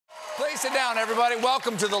Please sit down, everybody.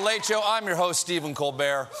 Welcome to The Late Show. I'm your host, Stephen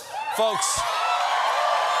Colbert. Folks,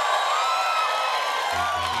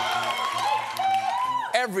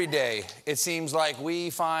 every day, it seems like we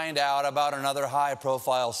find out about another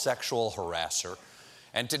high-profile sexual harasser.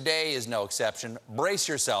 And today is no exception. Brace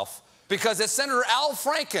yourself, because it's Senator Al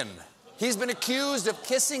Franken. He's been accused of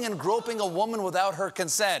kissing and groping a woman without her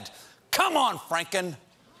consent. Come on, Franken.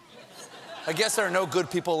 I guess there are no good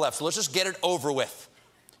people left, so let's just get it over with.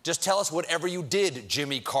 Just tell us whatever you did,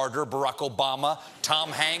 Jimmy Carter, Barack Obama, Tom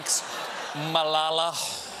Hanks, Malala.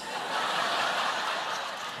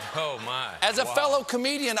 Oh, my. As a fellow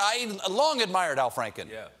comedian, I long admired Al Franken.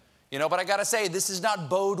 Yeah. You know, but I gotta say, this does not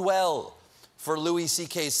bode well for Louis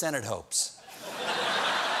C.K.'s Senate hopes.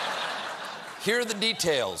 Here are the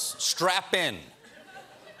details. Strap in.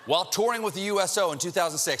 While touring with the USO in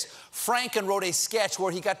 2006, Franken wrote a sketch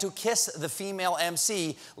where he got to kiss the female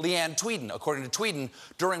MC, Leanne Tweeden. According to Tweeden,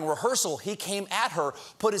 during rehearsal, he came at her,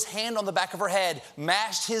 put his hand on the back of her head,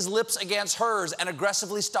 mashed his lips against hers, and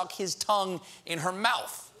aggressively stuck his tongue in her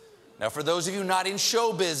mouth. Now, for those of you not in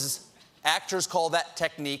showbiz, actors call that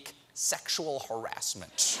technique sexual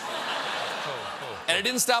harassment. And it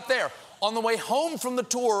didn't stop there. On the way home from the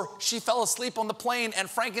tour, she fell asleep on the plane, and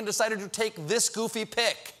Franken decided to take this goofy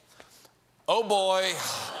pic. Oh boy,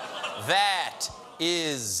 that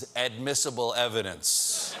is admissible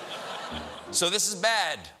evidence. So this is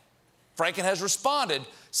bad. Franken has responded,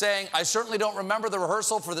 saying, I certainly don't remember the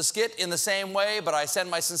rehearsal for the skit in the same way, but I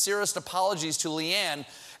send my sincerest apologies to Leanne.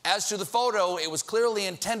 As to the photo, it was clearly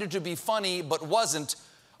intended to be funny, but wasn't.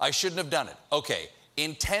 I shouldn't have done it. Okay,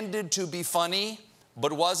 intended to be funny,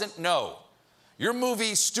 but wasn't? No. Your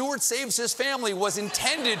movie, Stewart Saves His Family, was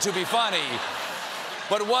intended to be funny,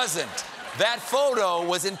 but wasn't. That photo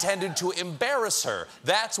was intended to embarrass her.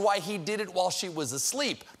 That's why he did it while she was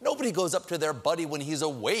asleep. Nobody goes up to their buddy when he's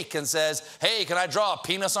awake and says, hey, can I draw a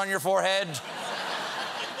penis on your forehead?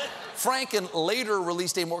 Franken later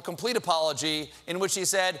released a more complete apology in which he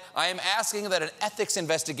said, I am asking that an ethics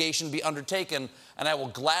investigation be undertaken, and I will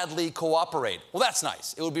gladly cooperate. Well, that's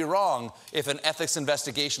nice. It would be wrong if an ethics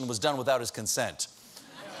investigation was done without his consent.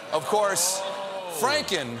 Of course,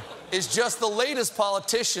 Franken is just the latest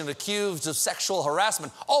politician accused of sexual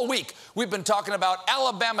harassment. All week, we've been talking about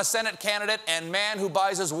Alabama Senate candidate and man who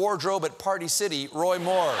buys his wardrobe at Party City, Roy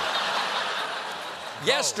Moore.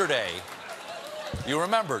 Yesterday, you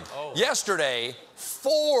remembered. Yesterday,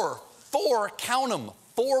 count them,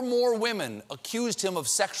 four more women accused him of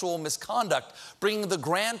sexual misconduct, bringing the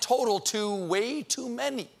grand total to way too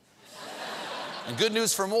many. And good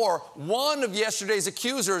news for Moore, one of yesterday's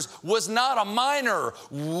accusers was not a minor.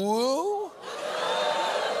 Woo?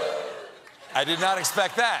 I did not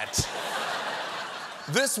expect that.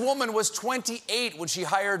 This woman was 28 when she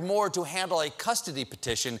hired Moore to handle a custody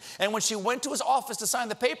petition, and when she went to his office to sign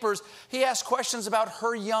the papers, he asked questions about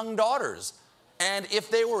her young daughters and if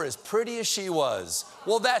they were as pretty as she was.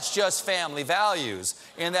 Well, that's just family values,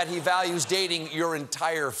 in that he values dating your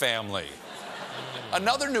entire family.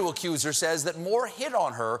 Another new accuser says that Moore hit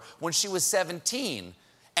on her when she was 17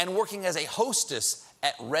 and working as a hostess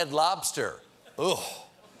at Red Lobster. Ugh.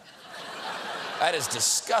 That is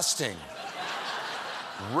disgusting.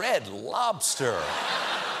 Red Lobster.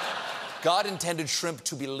 God intended shrimp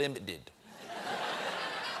to be limited.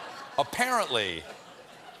 Apparently,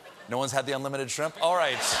 no one's had the unlimited shrimp? All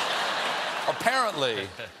right. Apparently,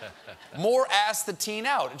 Moore asked the teen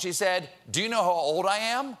out, and she said, do you know how old I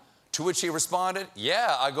am? To which he responded,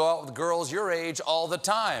 yeah, I go out with girls your age all the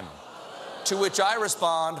time. To which I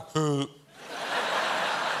respond,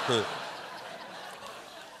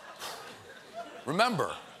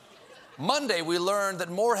 Remember, Monday we learned that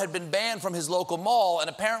Moore had been banned from his local mall, and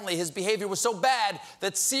apparently his behavior was so bad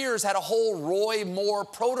that Sears had a whole Roy Moore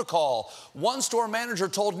protocol. One store manager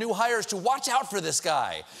told new hires to watch out for this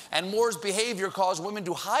guy, and Moore's behavior caused women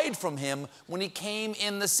to hide from him when he came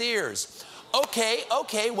in the Sears.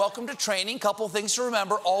 Okay, welcome to training. Couple things to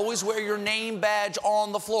remember. Always wear your name badge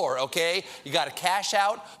on the floor, okay? You gotta cash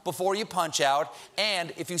out before you punch out.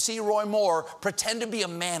 And if you see Roy Moore, pretend to be a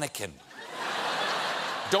mannequin.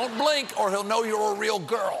 Don't blink or he'll know you're a real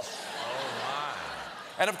girl. Oh,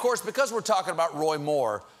 my. And of course, because we're talking about Roy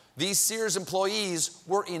Moore, these Sears employees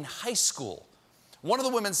were in high school. One of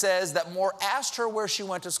the women says that Moore asked her where she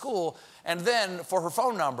went to school and then for her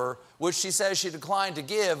phone number, which she says she declined to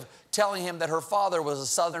give, telling him that her father was a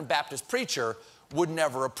Southern Baptist preacher, would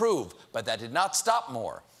never approve. But that did not stop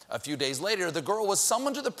Moore. A few days later, the girl was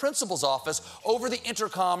summoned to the principal's office over the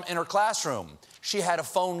intercom in her classroom. She had a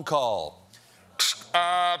phone call.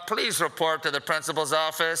 Please report to the principal's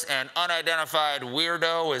office. An unidentified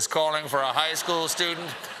weirdo is calling for a high school student.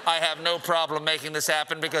 I have no problem making this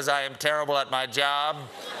happen because I am terrible at my job.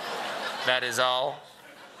 That is all.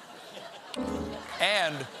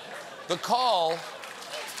 And the call,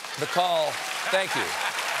 thank you.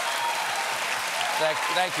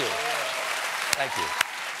 Thank you. Thank you.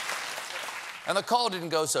 And the call didn't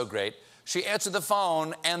go so great. She answered the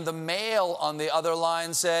phone, and the male on the other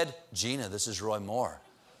line said, "Gina, this is Roy Moore."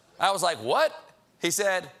 I was like, "What?" He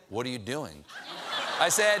said, "What are you doing?" I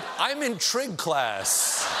said, "I'm in trig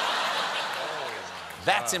class."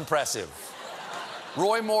 That's impressive.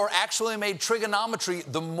 Roy Moore actually made trigonometry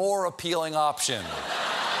the more appealing option.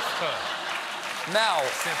 Now,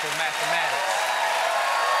 Simple mathematics.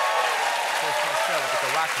 With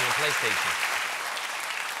the Rocky and PlayStation.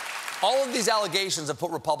 all of these allegations have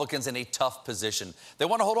put Republicans in a tough position. They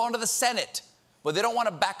want to hold on to the Senate, but they don't want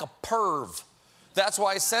to back a perv. That's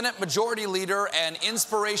why Senate Majority Leader and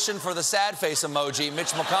inspiration for the sad face emoji,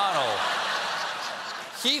 Mitch McConnell,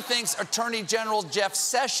 he thinks Attorney General Jeff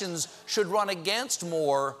Sessions should run against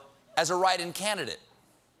Moore as a write-in candidate.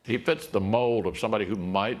 He fits the mold of somebody who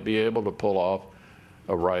might be able to pull off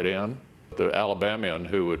a write-in. The Alabamian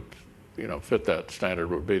who would, fit that standard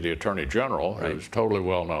would be the Attorney General, right, who's totally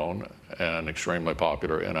well-known and extremely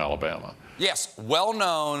popular in Alabama. Yes,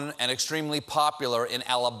 well-known and extremely popular in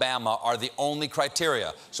Alabama are the only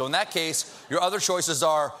criteria. So in that case, your other choices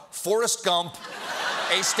are Forrest Gump,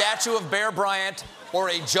 a statue of Bear Bryant, or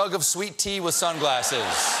a jug of sweet tea with sunglasses.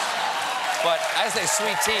 But I say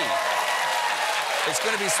sweet tea. It's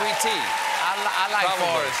going to be sweet tea. I like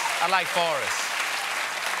Forrest. I like Forrest.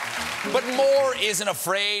 But Moore isn't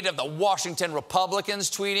afraid of the Washington Republicans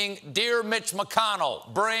tweeting, "Dear Mitch McConnell,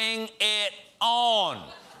 bring it on."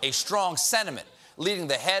 A strong sentiment leading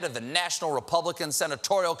the head of the National Republican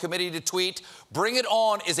Senatorial Committee to tweet, "Bring It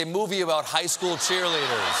On is a movie about high school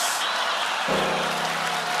cheerleaders."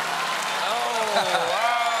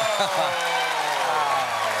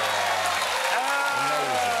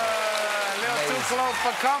 A little too close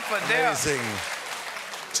for comfort there. Amazing.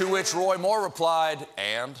 To which Roy Moore replied,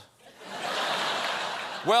 "And?"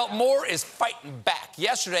 Well, Moore is fighting back.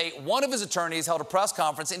 Yesterday, one of his attorneys held a press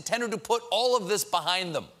conference intended to put all of this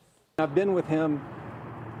behind them. I've been with him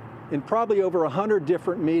in probably over 100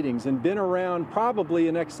 different meetings and been around probably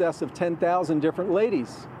in excess of 10,000 different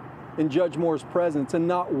ladies in Judge Moore's presence, and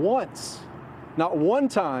not once, not one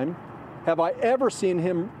time, have I ever seen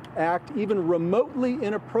him act even remotely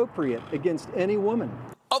inappropriate against any woman.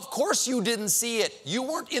 Of course you didn't see it. You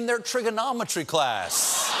weren't in their trigonometry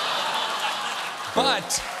class.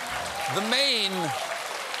 But the main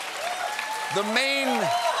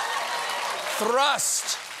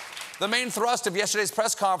thrust of yesterday's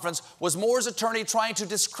press conference was Moore's attorney trying to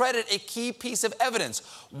discredit a key piece of evidence,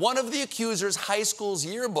 one of the accuser's high school's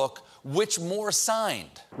yearbook, which Moore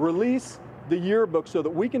signed. Release the yearbook so that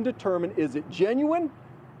we can determine, is it genuine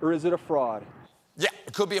or is it a fraud? Yeah,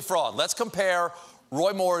 it could be a fraud. Let's compare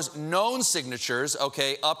Roy Moore's known signatures,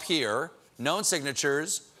 okay, up here, known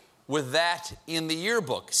signatures, with that in the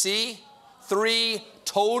yearbook. See? 3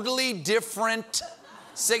 totally different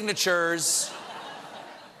signatures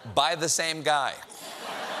by the same guy.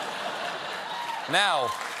 Now,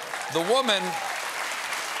 the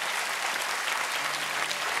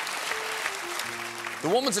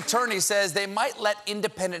woman's attorney says they might let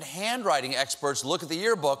independent handwriting experts look at the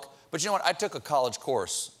yearbook, but you know what? I took a college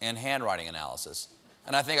course in handwriting analysis,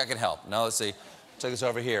 and I think I can help. Now, let's see. Take this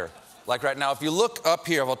over here. Like right now, if you look up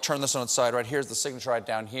here, I'll turn this on its side. Right here's the signature right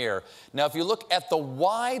down here. Now, if you look at the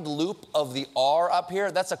wide loop of the R up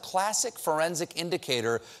here, that's a classic forensic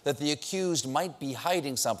indicator that the accused might be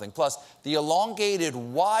hiding something. Plus, the elongated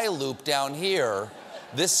Y loop down here,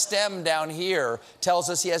 this stem down here, tells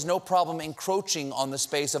us he has no problem encroaching on the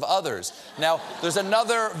space of others. Now, there's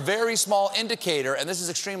another very small indicator, and this is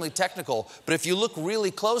extremely technical, but if you look really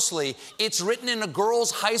closely, it's written in a girl's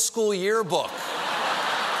high school yearbook.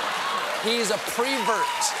 He's a prevert.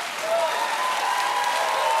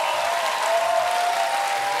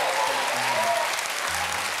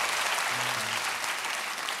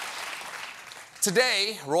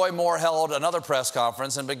 Today, Roy Moore held another press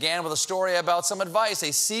conference and began with a story about some advice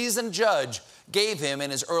a seasoned judge gave him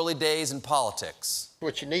in his early days in politics.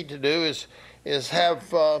 What you need to do is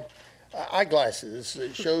have eyeglasses.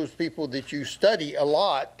 It shows people that you study a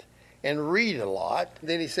lot and read a lot.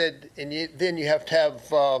 Then he said, then you have to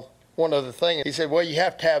have one other thing. He said, well, you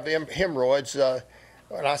have to have hemorrhoids. And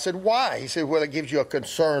I said, why? He said, well, it gives you a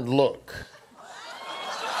concerned look.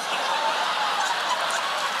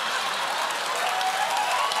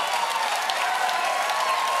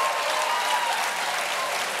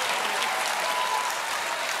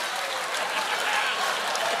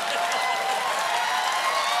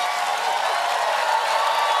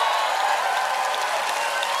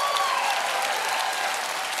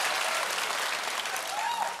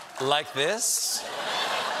 Like this?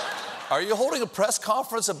 Are you holding a press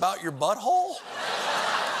conference about your butthole?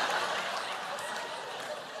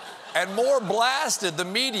 And Moore blasted the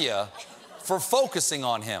media for focusing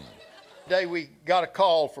on him. Today we got a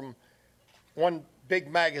call from one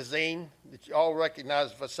big magazine that you all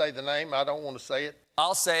recognize if I say the name. I don't want to say it.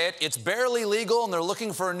 I'll say it. It's barely legal, and they're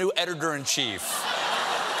looking for a new editor-in-chief.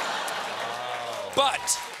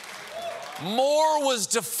 But Moore was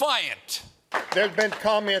defiant. There's been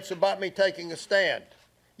comments about me taking a stand.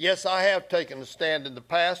 Yes, I have taken a stand in the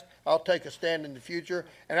past. I'll take a stand in the future,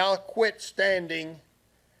 and I'll quit standing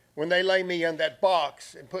when they lay me in that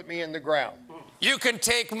box and put me in the ground. You can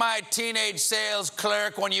take my teenage sales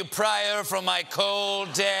clerk when you pry her from my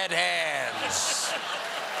cold, dead hands.